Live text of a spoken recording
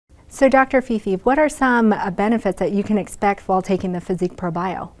So Dr. Fifi, what are some benefits that you can expect while taking the Physique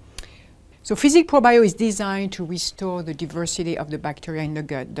ProBio? So Physique ProBio is designed to restore the diversity of the bacteria in the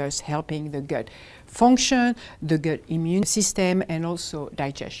gut, thus helping the gut function, the gut immune system, and also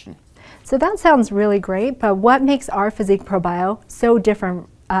digestion. So that sounds really great, but what makes our Physique ProBio so different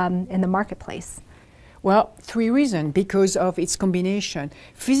in the marketplace? Well, 3 reasons. Because of its combination.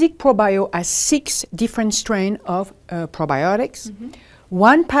 Physique ProBio has 6 different strains of probiotics,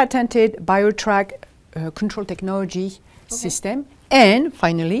 1 patented BioTrack control technology system, and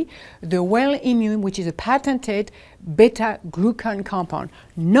finally, the Well Immune, which is a patented beta-glucan compound.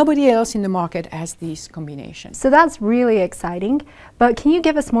 Nobody else in the market has this combination. So that's really exciting, but can you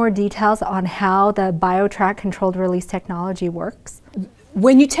give us more details on how the BioTrack controlled release technology works?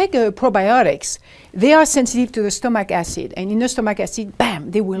 When you take probiotics, they are sensitive to the stomach acid, and in the stomach acid,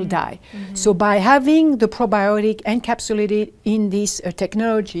 bam, they will die. So by having the probiotic encapsulated in this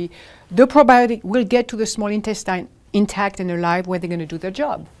technology, the probiotic will get to the small intestine intact and alive where they're going to do their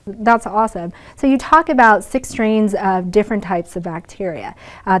job. That's awesome. So you talk about 6 strains of different types of bacteria.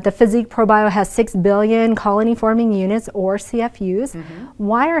 The Physique ProBio has 6 billion colony-forming units, or CFUs.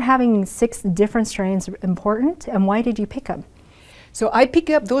 Why are having 6 different strains important, and why did you pick them? So I pick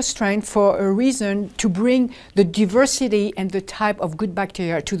up those strains for a reason, to bring the diversity and the type of good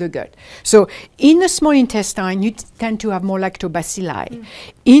bacteria to the gut. So in the small intestine, you tend to have more lactobacilli.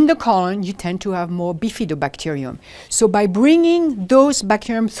 In the colon, you tend to have more bifidobacterium. So by bringing those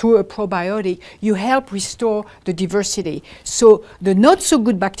bacterium through a probiotic, you help restore the diversity. So the not so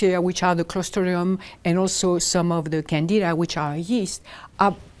good bacteria, which are the Clostridium and also some of the Candida, which are yeast,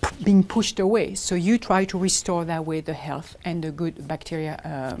 are being pushed away. So you try to restore that way the health and the good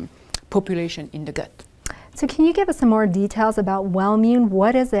bacteria population in the gut. So can you give us some more details about Wellmune?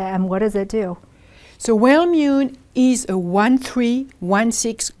 What is it and what does it do? So Wellmune is a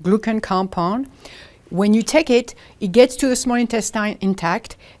 1,3,1,6 glucan compound. When you take it, it gets to the small intestine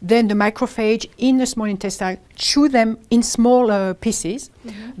intact. Then the macrophage in the small intestine chew them in small pieces.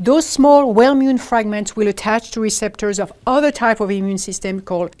 Those small Wellmune fragments will attach to receptors of other type of immune system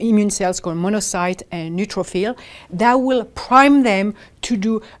called immune cells called monocyte and neutrophil that will prime them to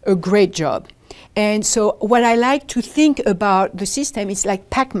do a great job. And so what I like to think about the system is like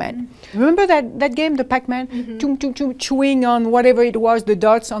Pac-Man. Remember that game, the Pac-Man? Chewing on whatever it was, the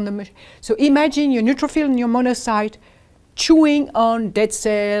dots on the machine. So imagine your neutrophil and your monocyte chewing on dead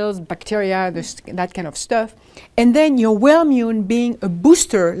cells, bacteria, that kind of stuff. And then your Wellmune being a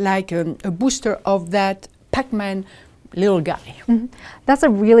booster, like a booster of that Pac-Man little guy. That's a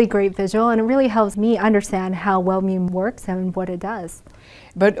really great visual, and it really helps me understand how Wellmune works and what it does.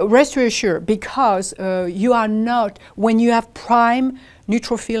 But rest assured, because you are not, when you have prime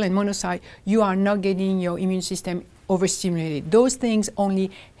neutrophil and monocyte, you are not getting your immune system overstimulated. Those things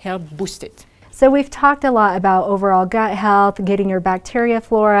only help boost it. So we've talked a lot about overall gut health, getting your bacteria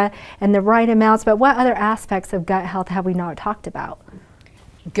flora and the right amounts, but what other aspects of gut health have we not talked about?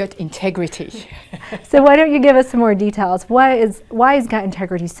 Gut integrity. So why don't you give us some more details? Why is gut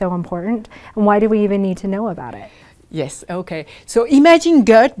integrity so important, and why do we even need to know about it? Yes, okay. So imagine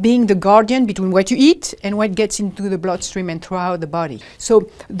gut being the guardian between what you eat and what gets into the bloodstream and throughout the body. So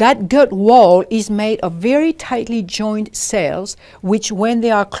that gut wall is made of very tightly joined cells, which when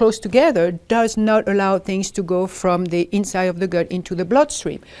they are close together does not allow things to go from the inside of the gut into the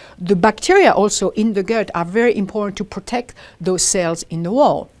bloodstream. The bacteria also in the gut are very important to protect those cells in the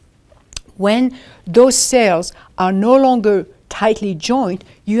wall. When those cells are no longer tightly joined,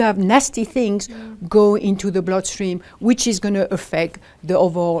 you have nasty things go into the bloodstream, which is going to affect the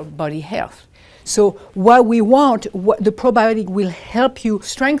overall body health. So what we want, the probiotic will help you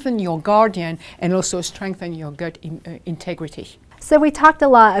strengthen your guardian and also strengthen your gut integrity. So we talked a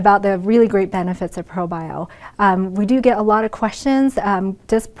lot about the really great benefits of ProBio. We do get a lot of questions.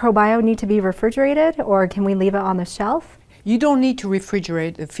 Does ProBio need to be refrigerated, or can we leave it on the shelf? You don't need to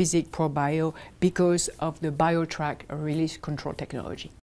refrigerate the Physique ProBio because of the BioTrack release control technology.